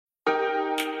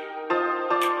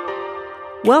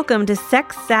Welcome to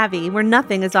Sex Savvy, where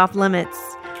nothing is off limits.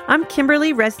 I'm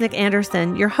Kimberly Resnick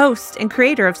Anderson, your host and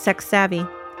creator of Sex Savvy.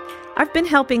 I've been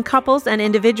helping couples and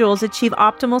individuals achieve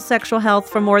optimal sexual health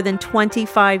for more than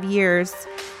 25 years.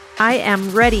 I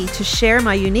am ready to share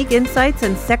my unique insights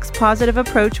and sex-positive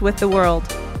approach with the world.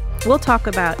 We'll talk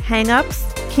about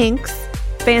hang-ups, kinks,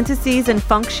 fantasies, and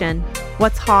function,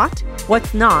 what's hot,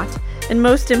 what's not, and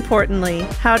most importantly,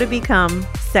 how to become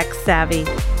sex savvy.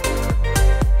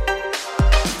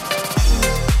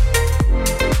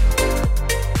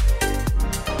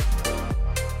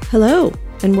 Hello,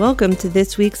 and welcome to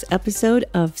this week's episode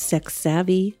of Sex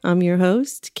Savvy. I'm your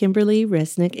host, Kimberly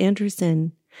Resnick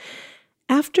Anderson.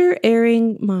 After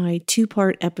airing my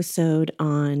two-part episode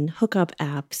on hookup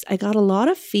apps, I got a lot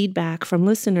of feedback from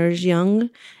listeners, young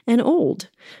and old,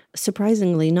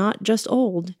 surprisingly not just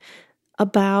old,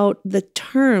 about the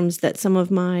terms that some of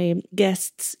my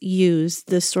guests use,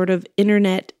 the sort of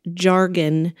internet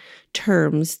jargon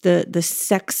terms, the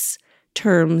sex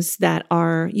terms that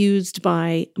are used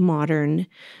by modern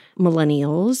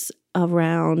millennials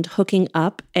around hooking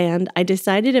up. And I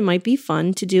decided it might be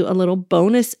fun to do a little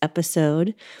bonus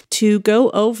episode to go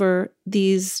over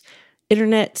these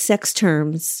internet sex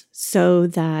terms so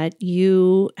that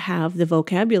you have the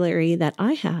vocabulary that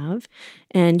I have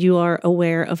and you are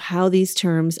aware of how these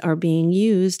terms are being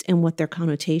used and what their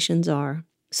connotations are.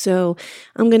 So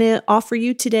I'm going to offer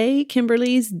you today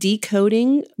Kimberly's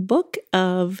decoding book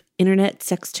of internet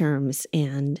sex terms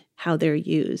and how they're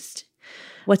used.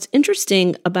 What's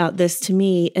interesting about this to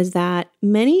me is that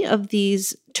many of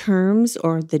these terms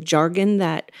or the jargon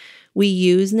that we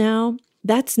use now,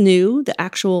 that's new, the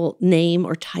actual name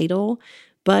or title.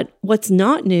 But what's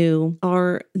not new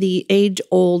are the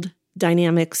age-old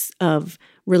dynamics of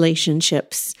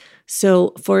relationships.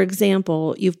 So, for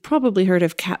example, you've probably heard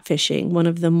of catfishing, one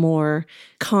of the more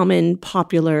common,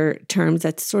 popular terms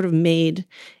that's sort of made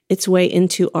its way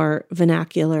into our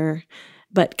vernacular.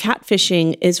 But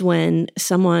catfishing is when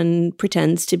someone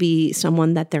pretends to be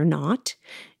someone that they're not,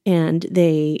 and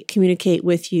they communicate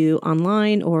with you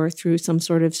online or through some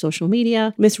sort of social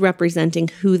media, misrepresenting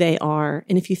who they are.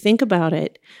 And if you think about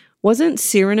it, wasn't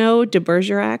Cyrano de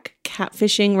Bergerac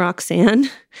catfishing Roxanne?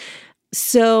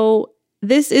 So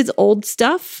this is old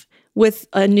stuff with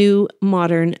a new,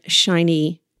 modern,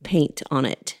 shiny paint on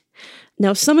it.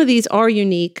 Now, some of these are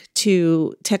unique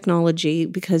to technology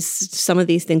because some of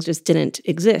these things just didn't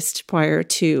exist prior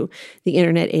to the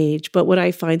internet age. But what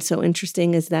I find so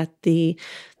interesting is that the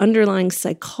underlying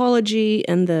psychology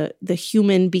and the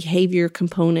human behavior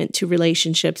component to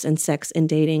relationships and sex and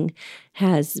dating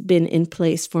has been in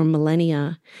place for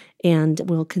millennia and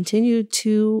will continue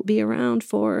to be around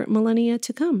for millennia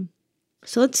to come.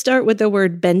 So let's start with the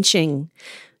word benching.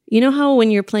 You know how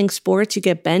when you're playing sports, you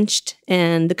get benched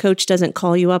and the coach doesn't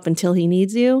call you up until he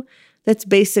needs you? That's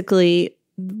basically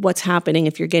what's happening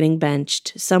if you're getting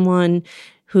benched. Someone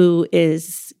who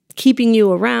is keeping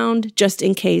you around just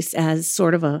in case as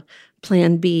sort of a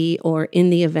plan B or in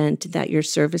the event that your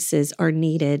services are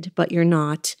needed, but you're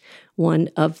not one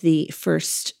of the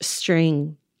first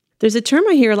string. There's a term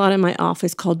I hear a lot in my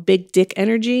office called big dick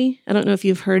energy. I don't know if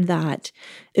you've heard that.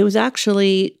 It was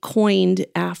actually coined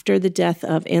after the death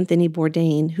of Anthony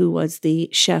Bourdain, who was the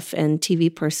chef and TV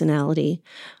personality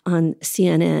on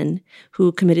CNN,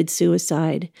 who committed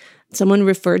suicide. Someone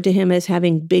referred to him as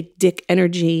having big dick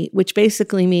energy, which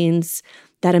basically means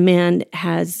that a man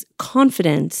has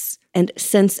confidence and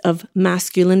sense of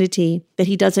masculinity that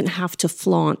he doesn't have to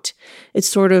flaunt. It's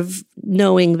sort of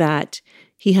knowing that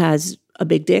he has a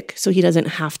big dick, so he doesn't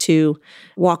have to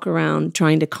walk around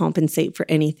trying to compensate for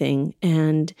anything.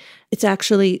 And it's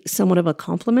actually somewhat of a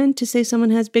compliment to say someone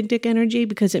has big dick energy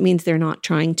because it means they're not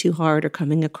trying too hard or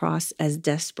coming across as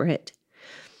desperate.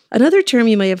 Another term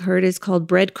you may have heard is called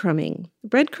breadcrumbing.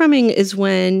 Breadcrumbing is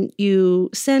when you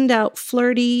send out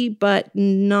flirty but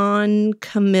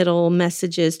non-committal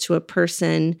messages to a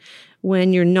person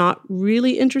when you're not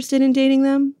really interested in dating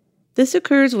them. This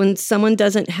occurs when someone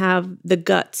doesn't have the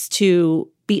guts to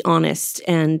be honest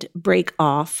and break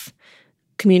off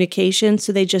communication,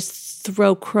 so they just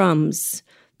throw crumbs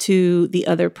to the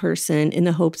other person in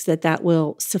the hopes that that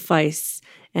will suffice.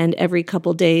 And every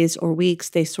couple days or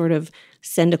weeks, they sort of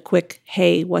send a quick,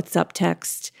 hey, what's up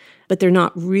text, but they're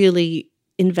not really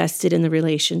invested in the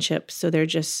relationship, so they're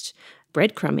just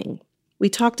breadcrumbing. We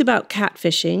talked about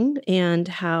catfishing and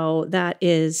how that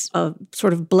is a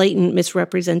sort of blatant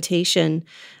misrepresentation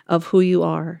of who you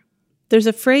are. There's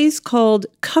a phrase called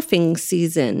cuffing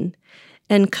season,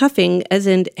 and cuffing, as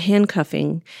in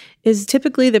handcuffing, is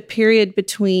typically the period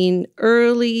between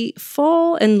early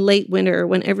fall and late winter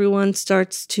when everyone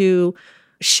starts to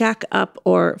shack up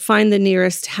or find the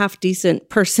nearest half-decent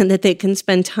person that they can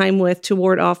spend time with to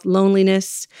ward off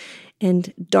loneliness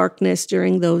and darkness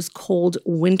during those cold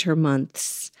winter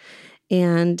months.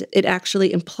 And it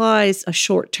actually implies a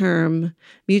short-term,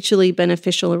 mutually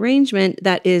beneficial arrangement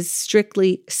that is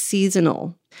strictly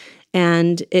seasonal.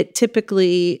 And it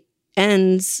typically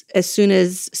ends as soon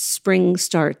as spring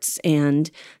starts and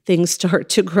things start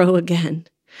to grow again.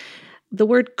 The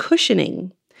word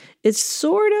cushioning is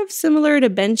sort of similar to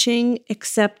benching,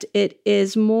 except it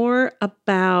is more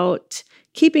about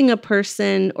keeping a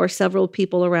person or several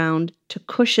people around to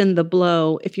cushion the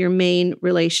blow if your main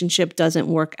relationship doesn't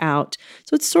work out.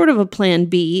 So it's sort of a plan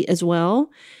B as well,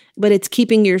 but it's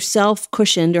keeping yourself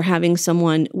cushioned or having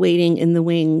someone waiting in the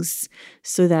wings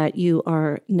so that you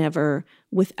are never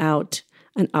without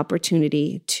an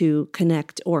opportunity to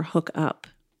connect or hook up.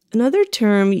 Another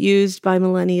term used by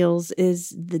millennials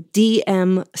is the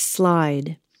DM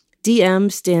slide.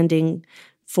 DM standing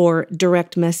for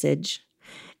direct message.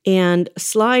 And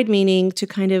slide meaning to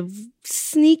kind of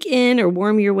sneak in or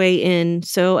worm your way in.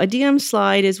 So a DM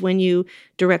slide is when you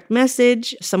direct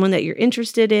message someone that you're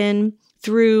interested in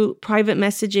through private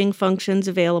messaging functions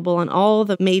available on all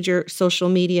the major social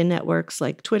media networks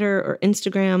like Twitter or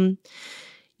Instagram.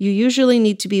 You usually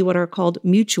need to be what are called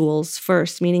mutuals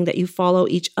first, meaning that you follow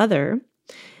each other.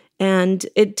 And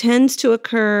it tends to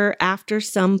occur after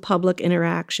some public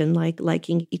interaction, like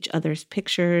liking each other's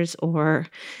pictures or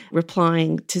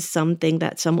replying to something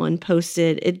that someone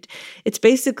posted. It's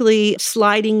basically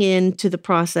sliding into the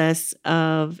process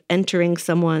of entering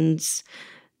someone's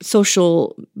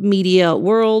social media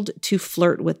world to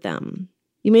flirt with them.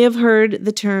 You may have heard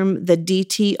the term the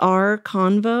DTR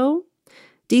convo.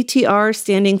 DTR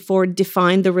standing for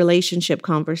define the relationship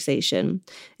conversation.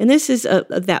 And this is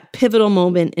that pivotal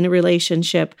moment in a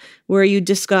relationship where you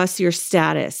discuss your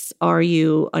status. Are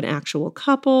you an actual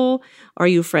couple? Are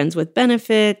you friends with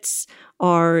benefits?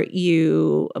 Are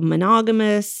you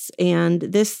monogamous? And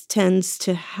this tends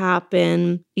to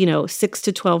happen, 6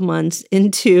 to 12 months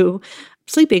into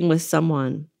sleeping with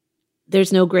someone.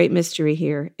 There's no great mystery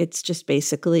here. It's just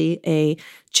basically a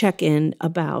check-in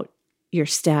about your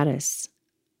status.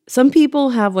 Some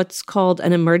people have what's called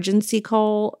an emergency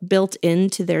call built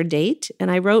into their date. And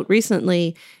I wrote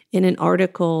recently in an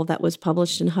article that was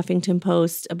published in Huffington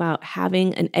Post about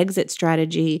having an exit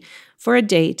strategy for a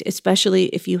date, especially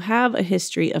if you have a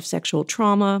history of sexual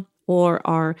trauma or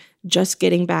are just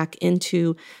getting back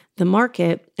into the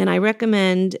market. And I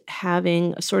recommend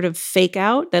having a sort of fake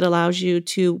out that allows you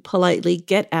to politely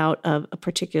get out of a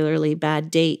particularly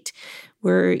bad date,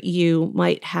 where you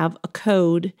might have a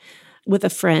code with a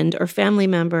friend or family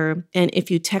member. And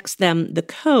if you text them the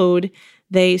code,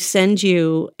 they send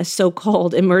you a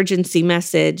so-called emergency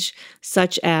message,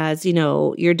 such as,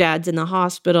 your dad's in the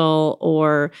hospital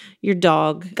or your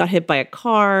dog got hit by a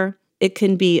car. It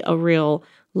can be a real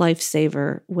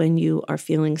lifesaver when you are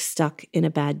feeling stuck in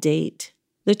a bad date.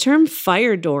 The term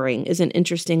fire dooring is an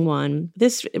interesting one.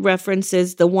 This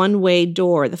references the one-way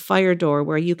door, the fire door,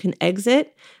 where you can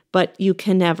exit, but you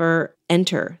can never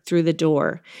enter through the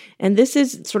door. And this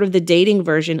is sort of the dating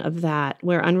version of that,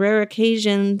 where on rare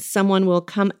occasions, someone will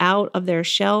come out of their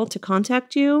shell to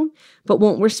contact you, but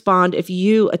won't respond if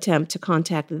you attempt to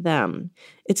contact them.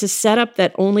 It's a setup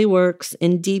that only works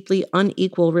in deeply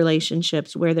unequal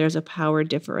relationships where there's a power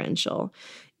differential.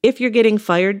 If you're getting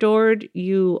fire doored,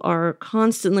 you are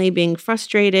constantly being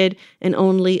frustrated and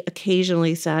only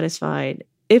occasionally satisfied.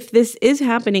 If this is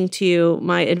happening to you,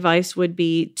 my advice would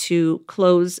be to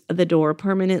close the door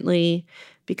permanently,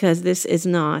 because this is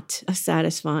not a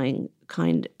satisfying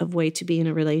kind of way to be in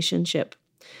a relationship.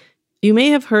 You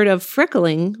may have heard of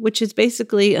freckling, which is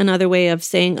basically another way of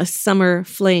saying a summer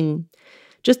fling.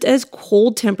 Just as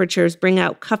cold temperatures bring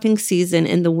out cuffing season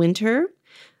in the winter,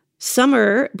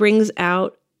 summer brings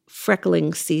out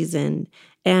freckling season.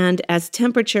 And as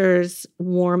temperatures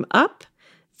warm up,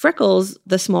 freckles,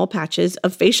 the small patches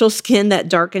of facial skin that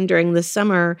darken during the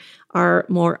summer, are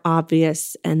more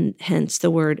obvious, and hence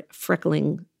the word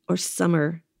freckling or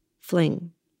summer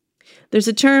fling. There's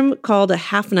a term called a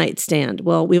half-night stand.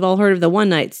 Well, we've all heard of the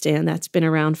one-night stand. That's been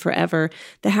around forever.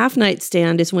 The half-night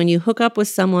stand is when you hook up with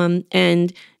someone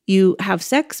and you have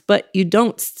sex, but you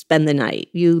don't spend the night.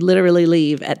 You literally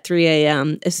leave at 3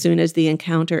 a.m. as soon as the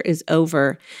encounter is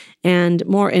over. And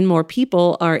more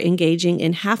people are engaging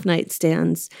in half-night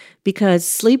stands because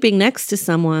sleeping next to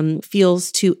someone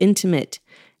feels too intimate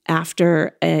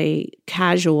after a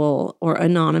casual or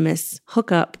anonymous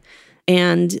hookup.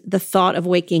 And the thought of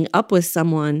waking up with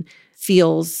someone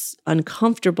feels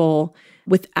uncomfortable,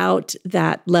 without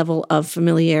that level of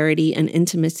familiarity and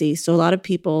intimacy. So a lot of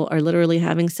people are literally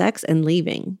having sex and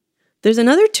leaving. There's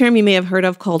another term you may have heard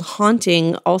of called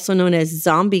haunting, also known as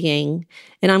zombieing.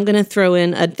 And I'm going to throw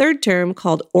in a third term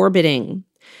called orbiting.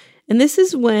 And this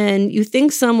is when you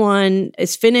think someone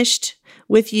is finished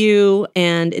with you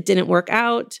and it didn't work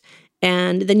out.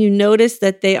 And then you notice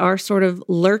that they are sort of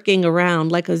lurking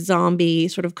around like a zombie,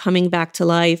 sort of coming back to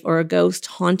life, or a ghost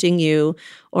haunting you,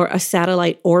 or a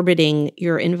satellite orbiting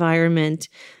your environment.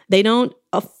 They don't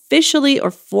officially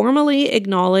or formally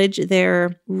acknowledge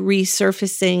their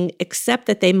resurfacing, except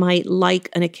that they might like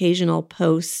an occasional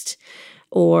post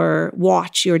or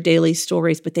watch your daily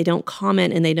stories, but they don't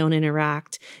comment and they don't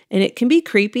interact. And it can be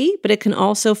creepy, but it can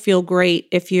also feel great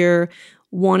if you're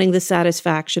wanting the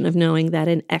satisfaction of knowing that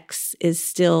an ex is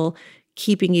still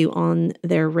keeping you on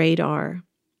their radar.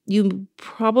 You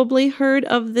probably heard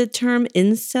of the term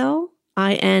incel,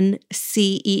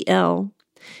 I-N-C-E-L.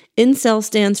 Incel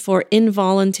stands for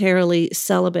involuntarily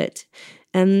celibate.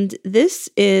 And this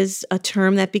is a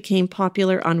term that became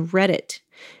popular on Reddit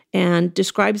and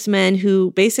describes men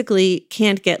who basically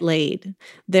can't get laid.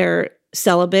 They're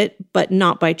celibate, but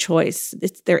not by choice.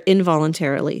 They're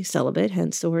involuntarily celibate,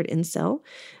 hence the word incel.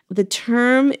 The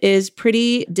term is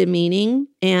pretty demeaning,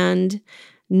 and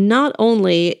not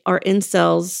only are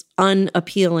incels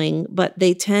unappealing, but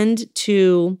they tend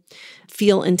to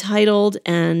feel entitled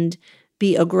and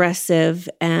be aggressive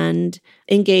and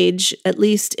engage at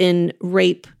least in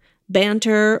rape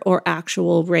banter or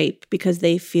actual rape, because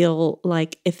they feel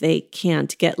like if they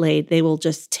can't get laid, they will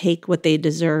just take what they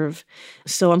deserve.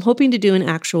 So I'm hoping to do an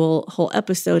actual whole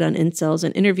episode on incels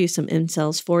and interview some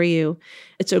incels for you.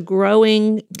 It's a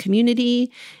growing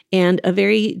community and a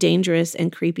very dangerous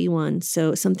and creepy one.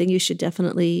 So something you should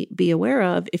definitely be aware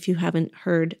of if you haven't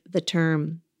heard the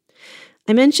term.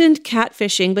 I mentioned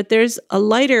catfishing, but there's a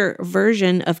lighter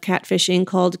version of catfishing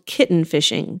called kitten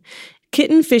fishing.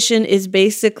 Kitten fishing is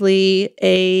basically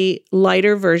a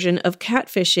lighter version of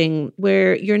catfishing,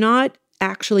 where you're not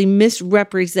actually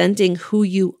misrepresenting who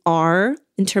you are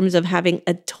in terms of having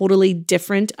a totally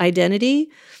different identity,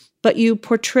 but you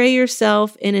portray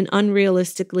yourself in an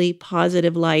unrealistically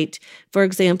positive light. For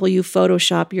example, you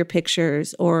Photoshop your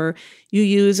pictures, or you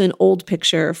use an old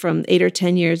picture from 8 or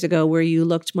 10 years ago where you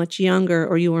looked much younger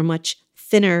or you were much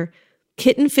thinner.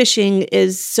 Kitten fishing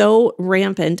is so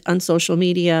rampant on social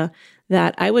media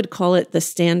that I would call it the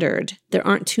standard. There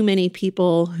aren't too many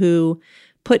people who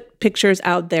put pictures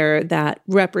out there that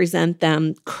represent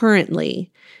them currently,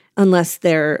 unless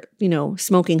they're,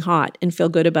 smoking hot and feel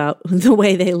good about the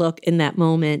way they look in that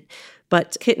moment.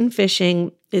 But kitten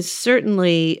fishing is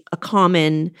certainly a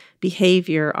common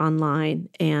behavior online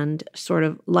and sort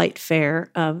of light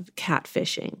fare of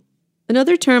catfishing.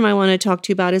 Another term I want to talk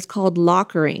to you about is called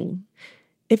lockering.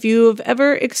 If you've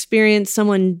ever experienced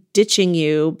someone ditching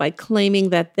you by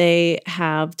claiming that they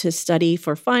have to study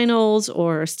for finals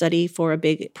or study for a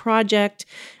big project,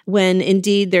 when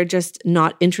indeed they're just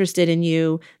not interested in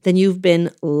you, then you've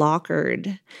been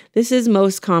lockered. This is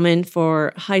most common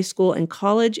for high school and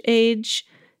college age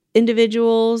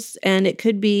individuals, and it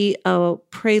could be a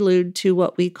prelude to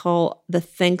what we call the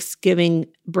Thanksgiving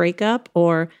breakup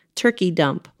or turkey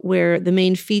dump, where the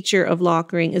main feature of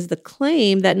lockering is the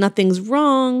claim that nothing's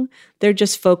wrong, they're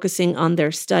just focusing on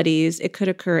their studies. It could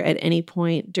occur at any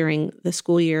point during the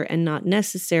school year and not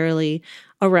necessarily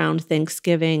around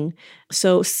Thanksgiving.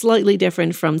 So slightly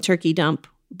different from turkey dump,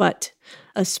 but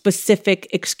a specific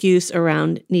excuse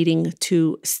around needing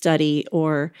to study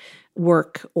or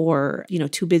work, or,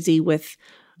 too busy with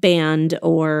band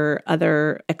or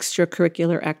other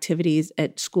extracurricular activities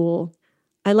at school.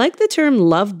 I like the term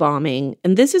love bombing,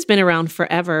 and this has been around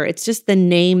forever. It's just the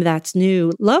name that's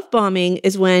new. Love bombing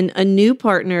is when a new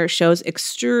partner shows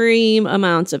extreme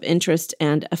amounts of interest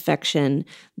and affection.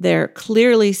 They're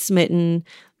clearly smitten.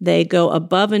 They go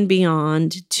above and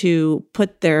beyond to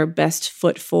put their best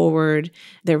foot forward.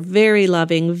 They're very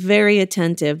loving, very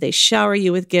attentive. They shower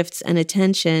you with gifts and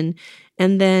attention.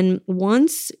 And then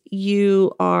once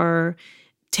you are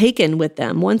taken with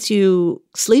them, once you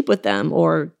sleep with them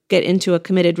or get into a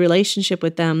committed relationship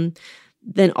with them,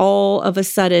 then all of a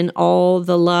sudden, all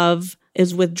the love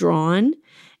is withdrawn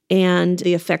and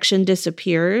the affection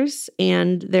disappears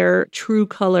and their true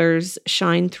colors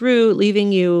shine through,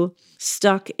 leaving you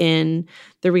stuck in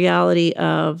the reality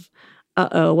of,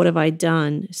 what have I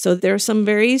done? So there are some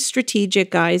very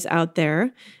strategic guys out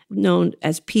there known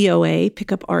as POA,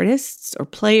 pickup artists or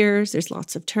players. There's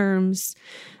lots of terms,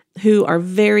 who are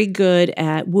very good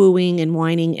at wooing and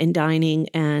whining and dining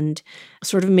and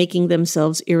sort of making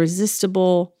themselves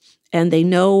irresistible and they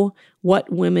know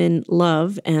what women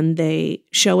love and they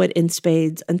show it in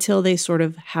spades until they sort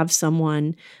of have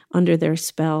someone under their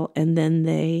spell, and then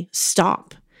they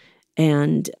stop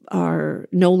and are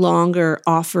no longer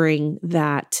offering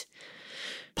that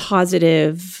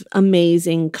positive,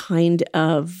 amazing kind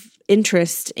of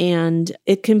interest. And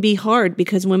it can be hard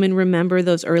because women remember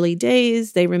those early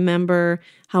days. They remember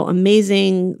how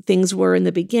amazing things were in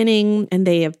the beginning, and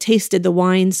they have tasted the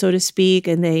wine, so to speak,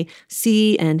 and they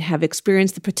see and have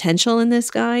experienced the potential in this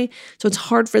guy. So it's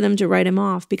hard for them to write him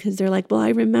off because they're like, well, I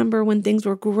remember when things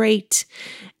were great.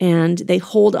 And they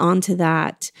hold on to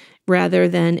that rather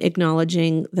than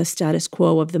acknowledging the status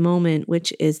quo of the moment,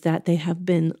 which is that they have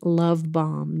been love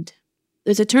bombed.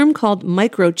 There's a term called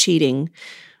micro-cheating,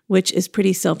 which is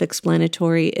pretty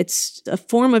self-explanatory. It's a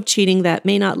form of cheating that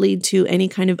may not lead to any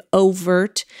kind of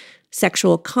overt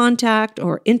sexual contact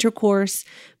or intercourse,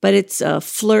 but it's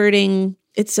flirting.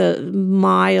 It's a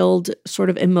mild sort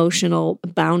of emotional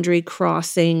boundary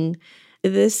crossing.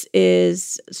 This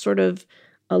is sort of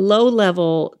a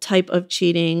low-level type of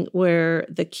cheating where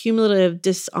the cumulative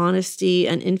dishonesty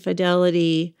and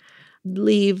infidelity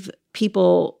leave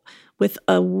people with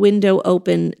a window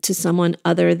open to someone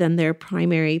other than their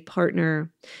primary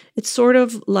partner. It's sort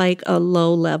of like a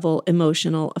low-level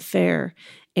emotional affair.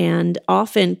 And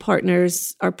often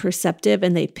partners are perceptive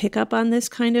and they pick up on this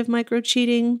kind of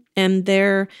micro-cheating, and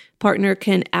their partner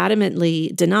can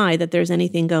adamantly deny that there's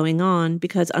anything going on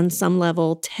because on some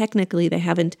level, technically, they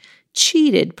haven't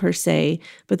cheated per se,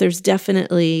 but there's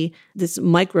definitely this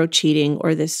micro-cheating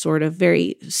or this sort of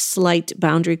very slight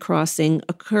boundary crossing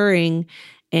occurring.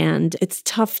 And it's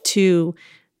tough to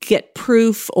get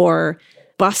proof or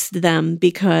bust them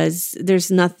because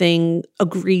there's nothing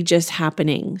egregious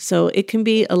happening. So it can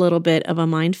be a little bit of a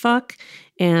mindfuck,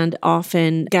 and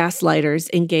often gaslighters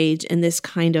engage in this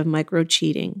kind of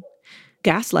micro-cheating.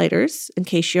 Gaslighters, in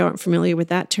case you aren't familiar with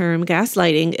that term,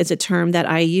 gaslighting is a term that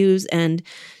I use and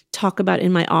talk about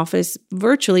in my office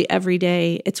virtually every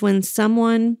day. It's when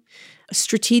someone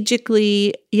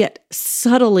strategically yet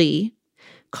subtly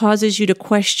causes you to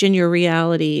question your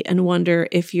reality and wonder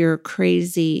if you're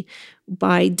crazy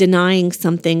by denying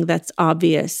something that's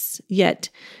obvious, yet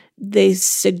they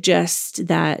suggest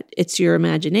that it's your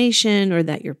imagination or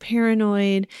that you're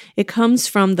paranoid. It comes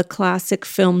from the classic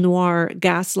film noir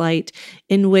Gaslight,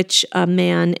 in which a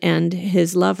man and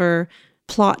his lover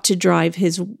plot to drive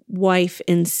his wife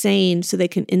insane so they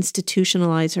can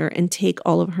institutionalize her and take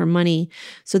all of her money.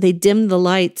 So they dim the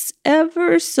lights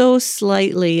ever so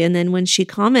slightly. And then when she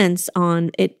comments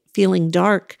on it feeling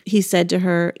dark, he said to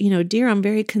her, dear, I'm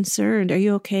very concerned. Are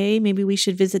you okay? Maybe we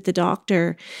should visit the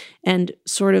doctor. And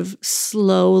sort of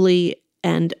slowly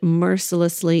and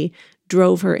mercilessly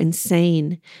drove her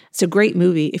insane. It's a great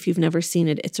movie if you've never seen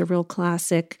it. It's a real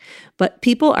classic. But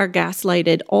people are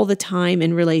gaslighted all the time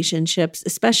in relationships,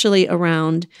 especially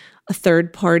around a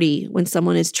third party when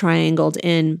someone is triangled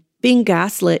in. Being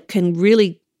gaslit can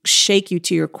really shake you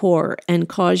to your core and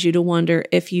cause you to wonder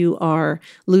if you are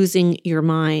losing your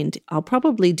mind. I'll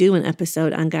probably do an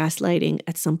episode on gaslighting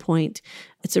at some point.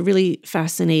 It's a really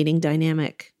fascinating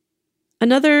dynamic.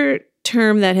 Another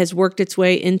term that has worked its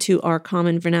way into our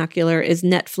common vernacular is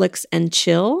Netflix and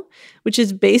chill, which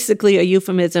is basically a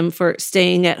euphemism for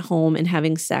staying at home and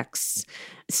having sex.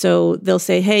 So they'll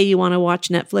say, hey, you want to watch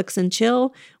Netflix and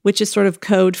chill, which is sort of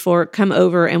code for come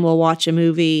over and we'll watch a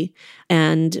movie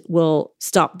and we'll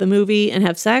stop the movie and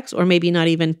have sex, or maybe not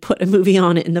even put a movie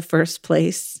on it in the first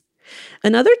place.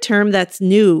 Another term that's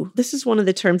new, this is one of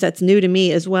the terms that's new to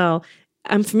me as well.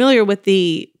 I'm familiar with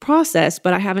the process,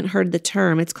 but I haven't heard the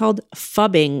term. It's called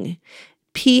phubbing,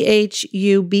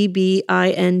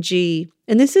 Phubbing.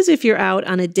 And this is if you're out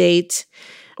on a date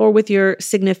or with your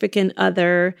significant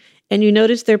other and you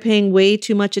notice they're paying way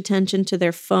too much attention to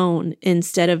their phone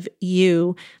instead of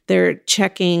you. They're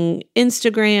checking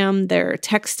Instagram, they're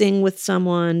texting with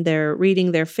someone, they're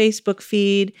reading their Facebook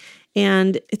feed,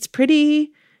 and it's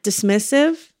pretty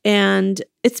dismissive. And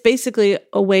it's basically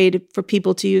a way for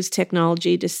people to use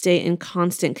technology to stay in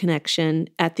constant connection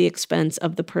at the expense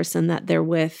of the person that they're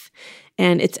with.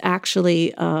 And it's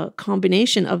actually a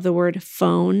combination of the word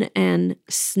phone and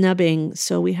snubbing.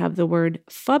 So we have the word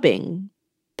phubbing.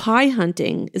 Pie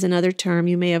hunting is another term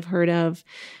you may have heard of.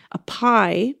 A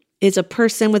pie is a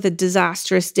person with a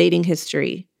disastrous dating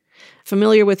history.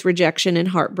 Familiar with rejection and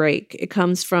heartbreak. It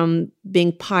comes from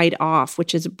being pied off,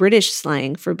 which is British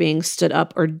slang for being stood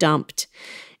up or dumped.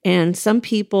 And some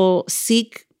people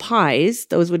seek pies,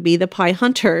 those would be the pie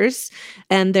hunters,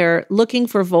 and they're looking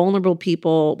for vulnerable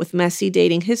people with messy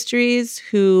dating histories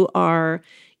who are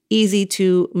easy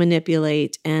to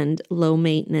manipulate and low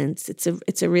maintenance.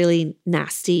 It's a really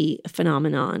nasty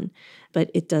phenomenon, but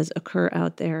it does occur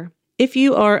out there. If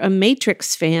you are a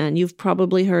Matrix fan, you've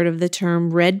probably heard of the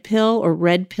term red pill or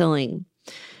red pilling.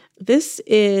 This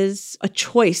is a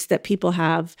choice that people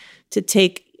have to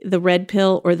take the red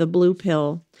pill or the blue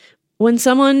pill. When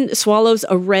someone swallows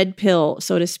a red pill,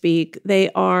 so to speak, they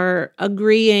are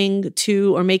agreeing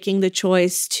to or making the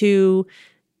choice to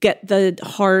get the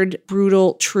hard,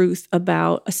 brutal truth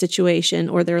about a situation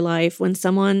or their life. When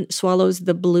someone swallows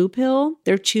the blue pill,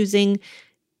 they're choosing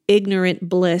ignorant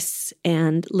bliss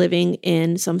and living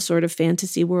in some sort of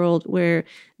fantasy world where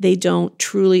they don't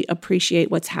truly appreciate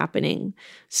what's happening.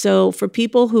 So for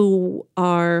people who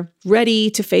are ready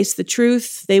to face the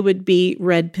truth, they would be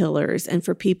red pillars. And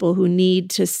for people who need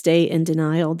to stay in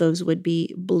denial, those would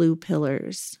be blue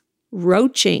pillars.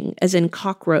 Roaching, as in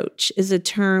cockroach, is a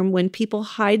term when people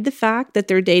hide the fact that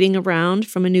they're dating around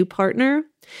from a new partner,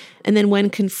 and then when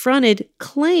confronted,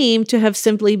 claim to have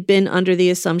simply been under the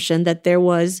assumption that there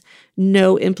was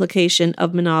no implication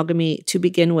of monogamy to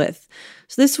begin with.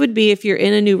 So this would be if you're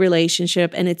in a new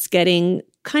relationship and it's getting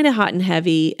kind of hot and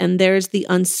heavy, and there's the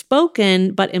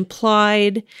unspoken but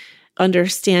implied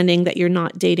understanding that you're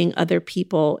not dating other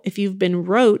people. If you've been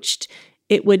roached,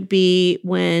 it would be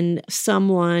when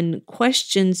someone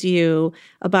questions you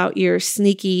about your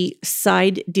sneaky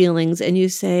side dealings and you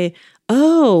say,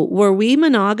 "Oh, were we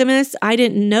monogamous? I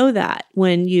didn't know that,"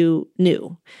 when you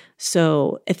knew.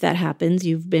 So if that happens,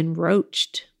 you've been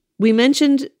roached. We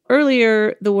mentioned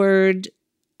earlier the word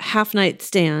half-night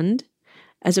stand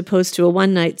as opposed to a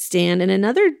one-night stand. And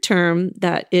another term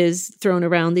that is thrown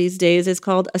around these days is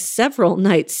called a several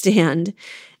night stand.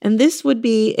 And this would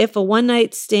be if a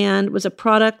one-night stand was a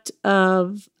product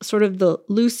of sort of the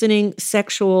loosening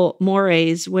sexual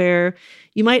mores where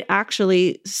you might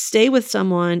actually stay with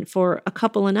someone for a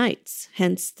couple of nights,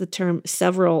 hence the term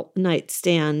several night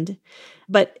stand.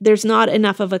 But there's not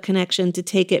enough of a connection to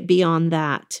take it beyond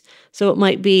that. So it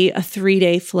might be a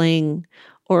 3-day fling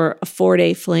or a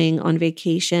 4-day fling on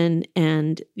vacation,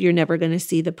 and you're never going to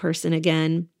see the person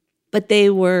again. But they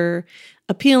were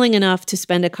appealing enough to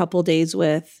spend a couple days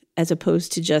with, as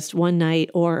opposed to just one night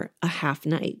or a half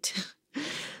night.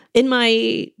 In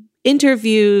my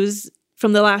interviews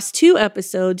from the last 2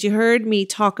 episodes, you heard me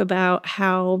talk about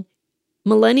how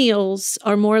millennials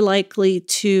are more likely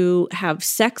to have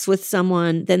sex with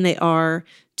someone than they are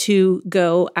to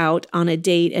go out on a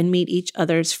date and meet each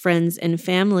other's friends and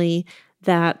family,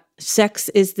 that sex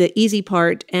is the easy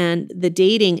part and the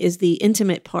dating is the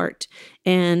intimate part.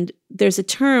 And there's a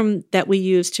term that we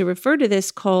use to refer to this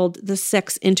called the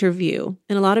sex interview.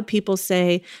 And a lot of people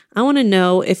say, I want to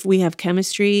know if we have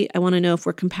chemistry. I want to know if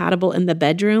we're compatible in the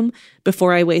bedroom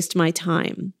before I waste my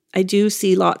time. I do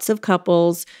see lots of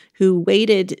couples who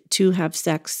waited to have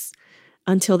sex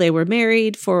until they were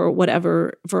married for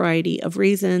whatever variety of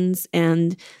reasons,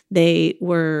 and they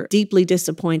were deeply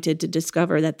disappointed to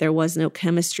discover that there was no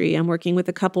chemistry. I'm working with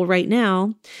a couple right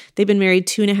now. They've been married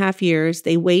 2.5 years.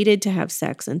 They waited to have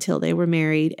sex until they were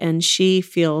married, and she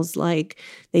feels like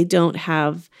they don't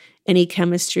have any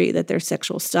chemistry, that their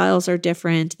sexual styles are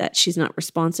different, that she's not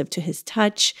responsive to his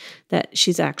touch, that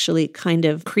she's actually kind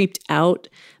of creeped out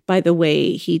by the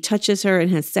way he touches her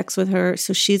and has sex with her.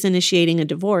 So she's initiating a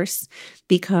divorce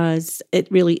because it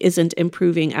really isn't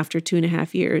improving after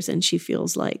 2.5 years. And she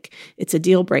feels like it's a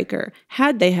deal breaker.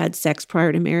 Had they had sex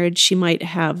prior to marriage, she might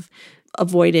have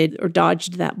avoided or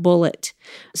dodged that bullet.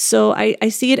 So I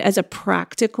see it as a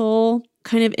practical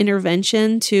kind of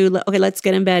intervention to, okay, let's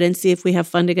get in bed and see if we have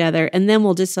fun together. And then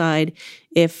we'll decide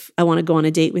if I want to go on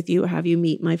a date with you or have you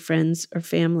meet my friends or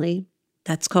family.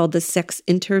 That's called the sex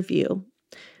interview.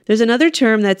 There's another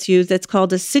term that's used that's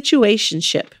called a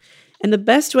situationship. And the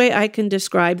best way I can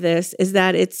describe this is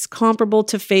that it's comparable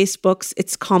to Facebook's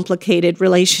It's Complicated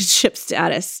relationship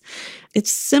status.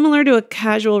 It's similar to a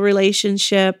casual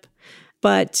relationship,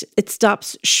 but it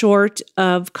stops short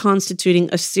of constituting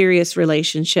a serious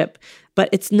relationship. But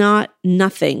it's not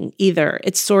nothing either.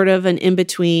 It's sort of an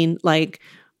in-between, like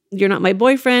you're not my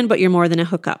boyfriend, but you're more than a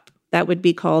hookup. That would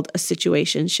be called a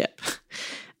situationship.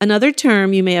 Another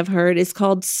term you may have heard is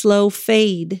called slow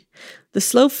fade. The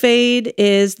slow fade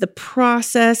is the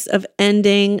process of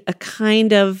ending a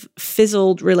kind of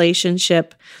fizzled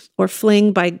relationship or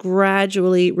fling by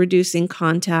gradually reducing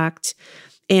contact.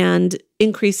 And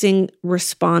increasing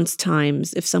response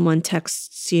times if someone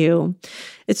texts you.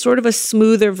 It's sort of a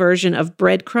smoother version of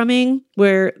breadcrumbing,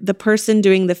 where the person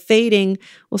doing the fading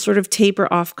will sort of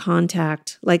taper off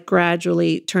contact, like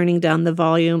gradually turning down the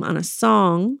volume on a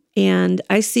song. And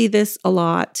I see this a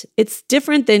lot. It's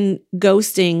different than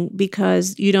ghosting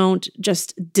because you don't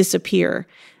just disappear.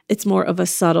 It's more of a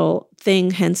subtle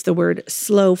thing, hence the word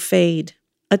slow fade.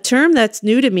 A term that's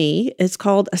new to me is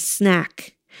called a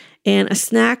snack. And a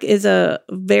snack is a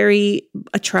very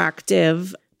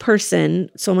attractive person,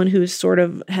 someone who sort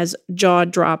of has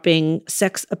jaw-dropping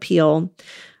sex appeal.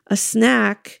 A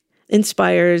snack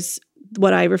inspires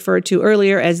what I referred to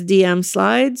earlier as DM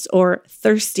slides or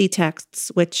thirsty texts,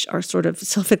 which are sort of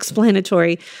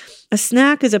self-explanatory. A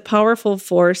snack is a powerful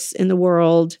force in the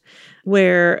world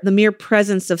where the mere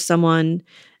presence of someone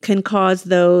can cause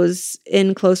those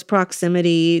in close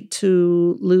proximity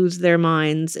to lose their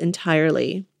minds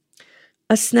entirely.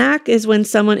 A snack is when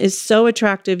someone is so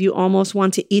attractive, you almost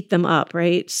want to eat them up,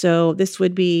 right? So this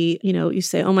would be, you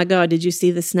say, oh my God, did you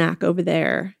see the snack over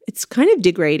there? It's kind of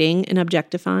degrading and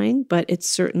objectifying, but it's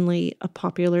certainly a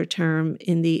popular term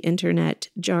in the internet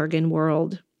jargon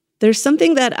world. There's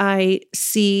something that I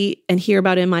see and hear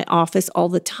about in my office all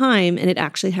the time, and it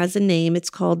actually has a name. It's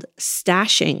called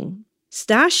stashing.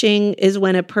 Stashing is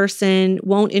when a person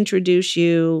won't introduce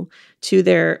you to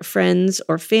their friends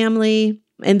or family,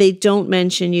 and they don't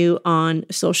mention you on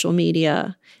social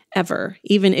media ever.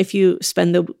 Even if you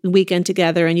spend the weekend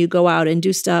together and you go out and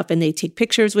do stuff and they take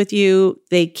pictures with you,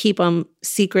 they keep them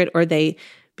secret or they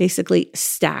basically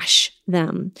stash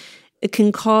them. It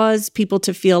can cause people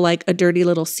to feel like a dirty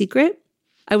little secret.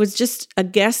 I was just a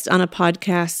guest on a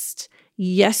podcast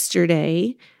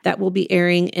yesterday that will be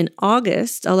airing in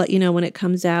August. I'll let you know when it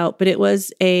comes out. But it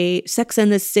was a Sex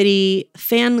and the City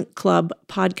fan club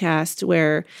podcast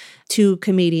where two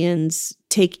comedians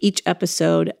take each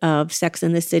episode of Sex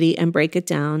and the City and break it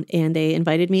down. And they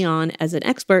invited me on as an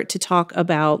expert to talk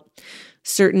about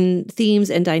certain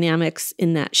themes and dynamics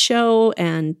in that show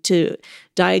and to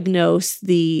diagnose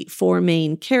the four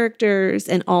main characters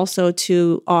and also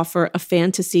to offer a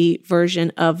fantasy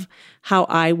version of how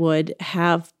I would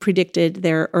have predicted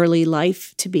their early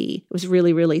life to be. It was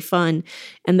really, really fun.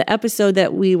 And the episode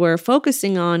that we were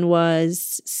focusing on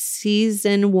was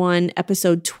season 1,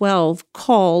 episode 12,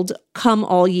 called Come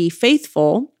All Ye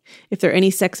Faithful. If there are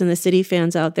any Sex and the City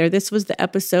fans out there, this was the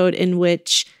episode in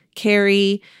which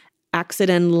Carrie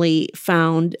accidentally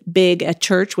found Big at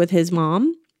church with his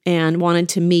mom and wanted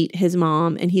to meet his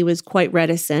mom, and he was quite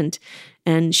reticent,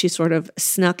 and she sort of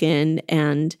snuck in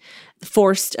and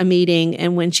forced a meeting.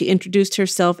 And when she introduced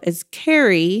herself as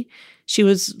Carrie, she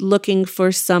was looking for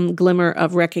some glimmer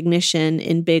of recognition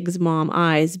in Big's mom's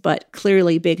eyes, but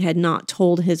clearly Big had not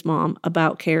told his mom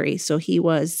about Carrie, so he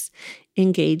was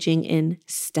engaging in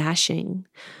stashing.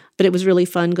 But it was really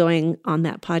fun going on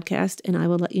that podcast, and I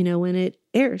will let you know when it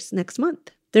airs next month.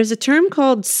 There's a term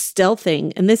called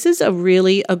stealthing, and this is a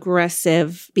really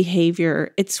aggressive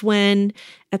behavior. It's when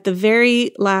at the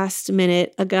very last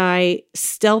minute, a guy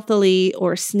stealthily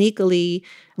or sneakily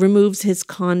removes his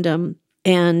condom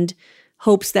and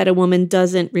hopes that a woman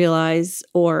doesn't realize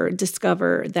or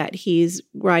discover that he's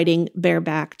riding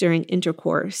bareback during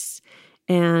intercourse.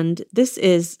 And this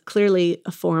is clearly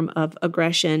a form of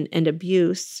aggression and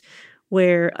abuse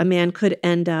where a man could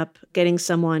end up getting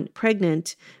someone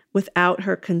pregnant without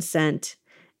her consent.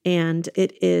 And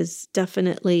it is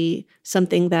definitely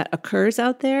something that occurs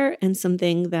out there and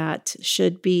something that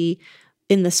should be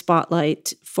in the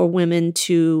spotlight for women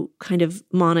to kind of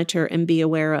monitor and be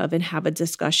aware of and have a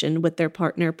discussion with their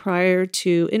partner prior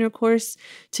to intercourse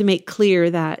to make clear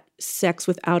that sex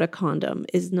without a condom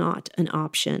is not an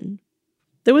option.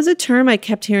 There was a term I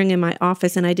kept hearing in my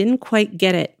office and I didn't quite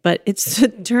get it, but it's a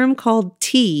term called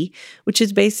tea, which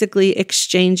is basically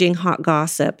exchanging hot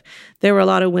gossip. There were a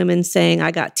lot of women saying,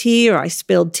 I got tea or I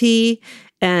spilled tea,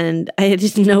 and I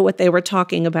didn't know what they were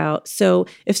talking about. So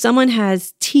if someone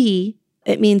has tea,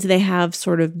 it means they have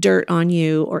sort of dirt on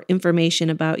you or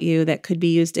information about you that could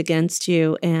be used against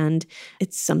you. And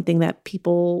it's something that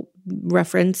people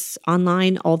reference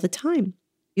online all the time.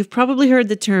 You've probably heard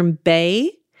the term bae,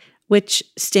 which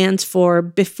stands for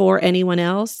before anyone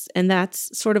else. And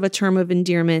that's sort of a term of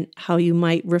endearment, how you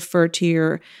might refer to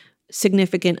your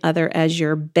significant other as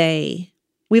your bae.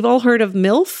 We've all heard of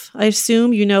MILF. I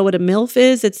assume you know what a MILF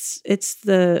is. It's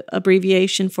the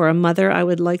abbreviation for a mother I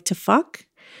would like to fuck.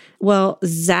 Well,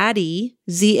 Zaddy,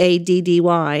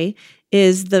 Z-A-D-D-Y,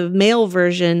 is the male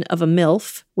version of a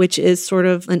MILF, which is sort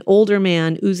of an older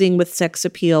man oozing with sex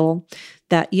appeal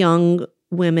that young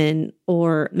women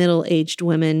or middle-aged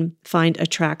women find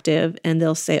attractive, and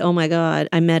they'll say, oh my God,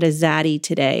 I met a zaddy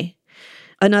today.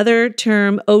 Another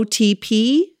term,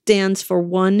 OTP, stands for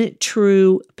one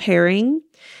true pairing.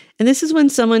 And this is when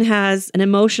someone has an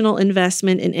emotional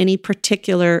investment in any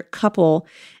particular couple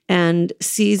and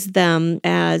sees them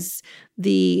as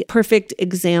the perfect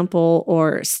example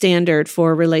or standard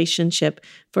for a relationship.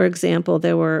 For example,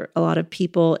 there were a lot of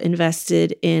people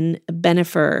invested in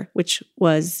Bennifer, which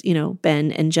was,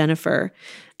 Ben and Jennifer.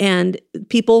 And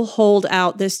people hold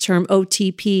out this term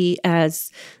OTP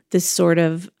as this sort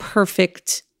of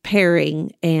perfect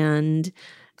pairing and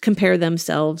compare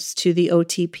themselves to the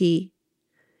OTP.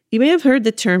 You may have heard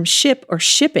the term ship or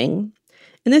shipping.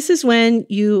 And this is when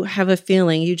you have a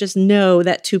feeling, you just know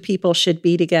that two people should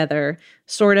be together,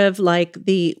 sort of like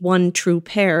the one true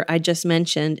pair I just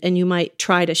mentioned, and you might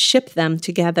try to ship them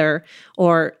together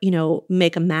or,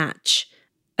 make a match.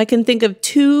 I can think of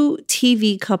two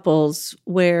TV couples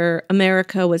where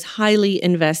America was highly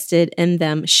invested in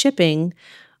them shipping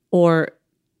or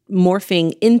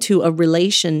morphing into a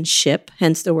relationship,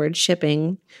 hence the word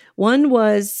shipping. One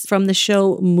was from the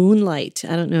show Moonlight.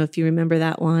 I don't know if you remember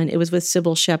that one. It was with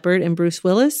Sybil Shepherd and Bruce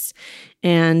Willis,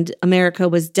 and America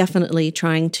was definitely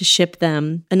trying to ship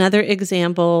them. Another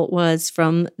example was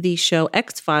from the show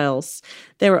X-Files.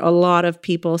 There were a lot of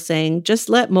people saying, just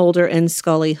let Mulder and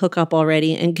Scully hook up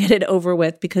already and get it over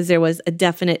with, because there was a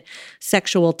definite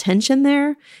sexual tension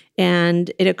there.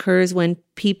 And it occurs when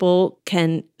people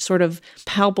can sort of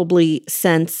palpably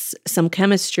sense some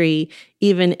chemistry,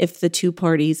 even if the two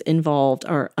parties involved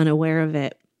are unaware of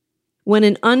it. When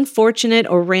an unfortunate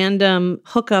or random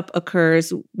hookup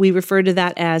occurs, we refer to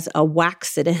that as a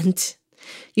whackcident.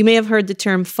 You may have heard the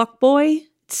term fuckboy.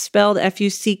 It's spelled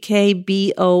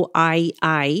Fuckboii.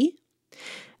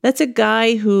 That's a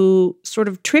guy who sort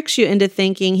of tricks you into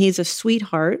thinking he's a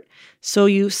sweetheart, so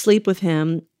you sleep with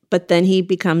him, but then he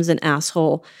becomes an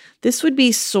asshole. This would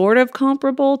be sort of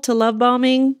comparable to love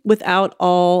bombing without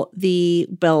all the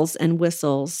bells and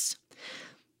whistles.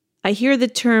 I hear the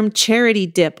term charity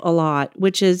dip a lot,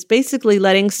 which is basically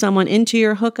letting someone into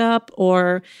your hookup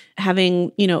or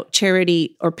having,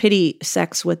 charity or pity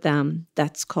sex with them.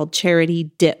 That's called charity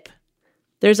dip.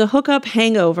 There's a hookup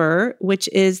hangover, which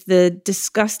is the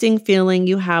disgusting feeling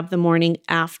you have the morning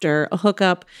after a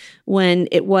hookup when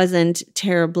it wasn't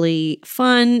terribly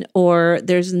fun or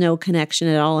there's no connection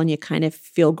at all and you kind of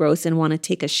feel gross and want to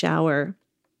take a shower.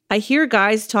 I hear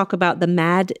guys talk about the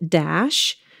mad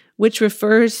dash, which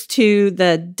refers to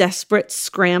the desperate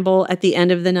scramble at the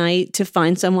end of the night to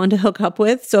find someone to hook up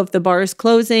with. So if the bar is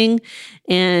closing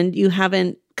and you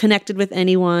haven't connected with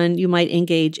anyone, you might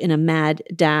engage in a mad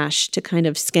dash to kind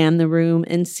of scan the room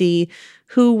and see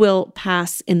who will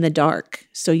pass in the dark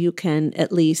so you can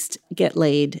at least get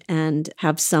laid and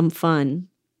have some fun.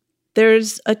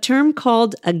 There's a term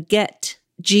called a get,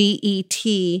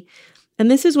 G-E-T,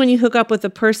 and this is when you hook up with a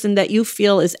person that you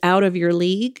feel is out of your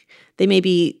league. They may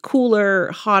be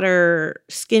cooler, hotter,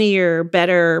 skinnier,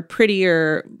 better,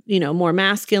 prettier, more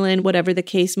masculine, whatever the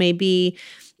case may be.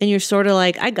 And you're sort of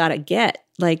like, I gotta get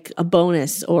like a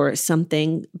bonus or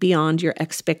something beyond your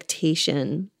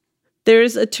expectation.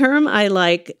 There's a term I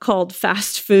like called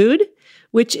fast food,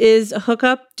 which is a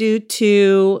hookup due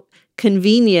to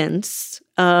convenience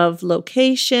of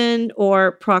location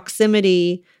or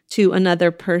proximity to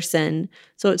another person.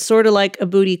 So it's sort of like a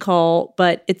booty call,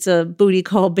 but it's a booty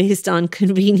call based on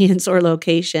convenience or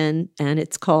location, and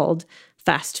it's called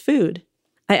fast food.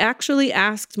 I actually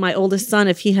asked my oldest son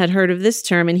if he had heard of this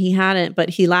term, and he hadn't, but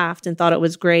he laughed and thought it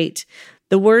was great.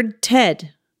 The word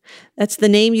Ted, that's the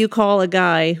name you call a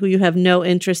guy who you have no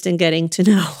interest in getting to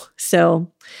know.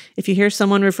 So if you hear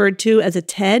someone referred to as a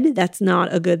Ted, that's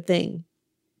not a good thing.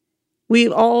 We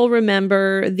all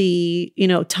remember the,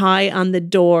 tie on the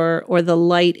door or the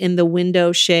light in the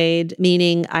window shade,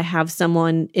 meaning I have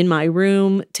someone in my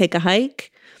room take a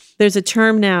hike. There's a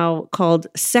term now called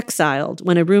sexiled,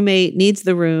 when a roommate needs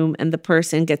the room and the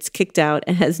person gets kicked out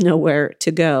and has nowhere to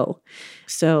go.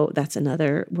 So that's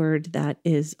another word that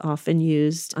is often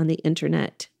used on the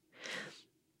internet.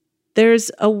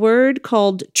 There's a word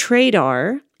called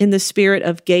tradar in the spirit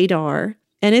of gaydar,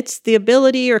 and it's the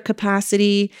ability or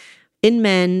capacity in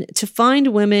men to find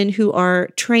women who are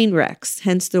train wrecks,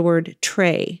 hence the word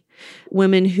tray.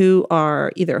 Women who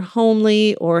are either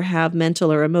homely or have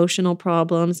mental or emotional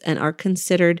problems and are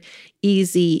considered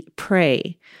easy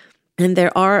prey. And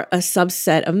there are a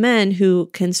subset of men who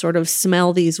can sort of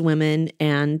smell these women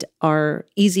and are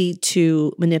easy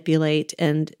to manipulate.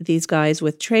 And these guys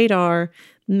with tradar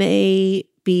may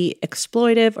be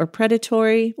exploitive or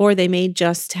predatory, or they may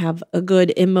just have a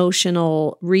good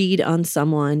emotional read on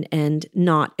someone and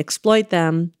not exploit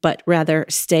them, but rather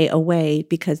stay away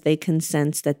because they can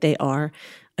sense that they are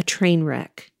a train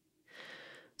wreck.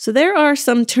 So there are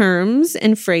some terms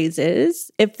and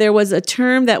phrases. If there was a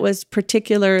term that was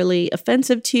particularly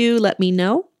offensive to you, let me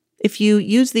know. If you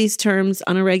use these terms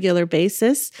on a regular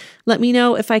basis, let me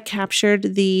know if I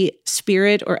captured the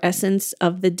spirit or essence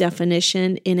of the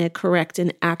definition in a correct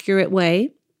and accurate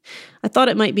way. I thought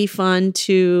it might be fun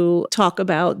to talk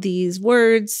about these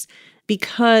words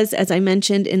because, as I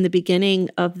mentioned in the beginning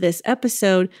of this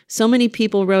episode, so many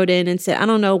people wrote in and said, I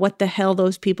don't know what the hell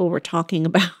those people were talking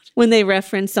about when they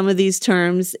referenced some of these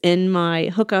terms in my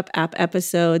Hookup app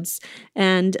episodes.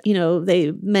 And,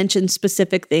 they mentioned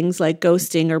specific things like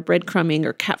ghosting or breadcrumbing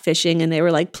or catfishing. And they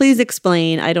were like, please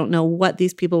explain. I don't know what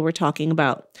these people were talking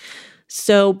about.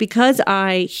 So because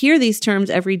I hear these terms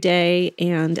every day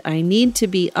and I need to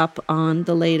be up on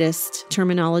the latest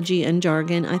terminology and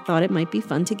jargon, I thought it might be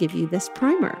fun to give you this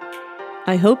primer.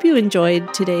 I hope you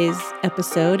enjoyed today's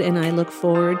episode, and I look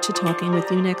forward to talking with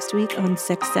you next week on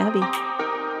Sex Savvy.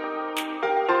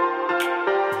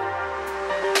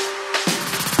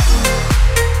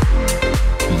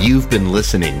 You've been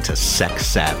listening to Sex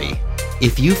Savvy.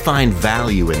 If you find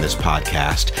value in this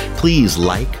podcast, please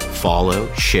like,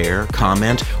 follow, share,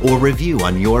 comment, or review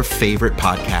on your favorite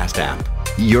podcast app.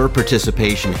 Your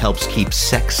participation helps keep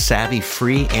Sex Savvy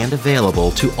free and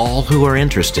available to all who are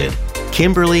interested.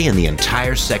 Kimberly and the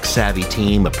entire Sex Savvy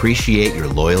team appreciate your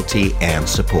loyalty and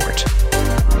support.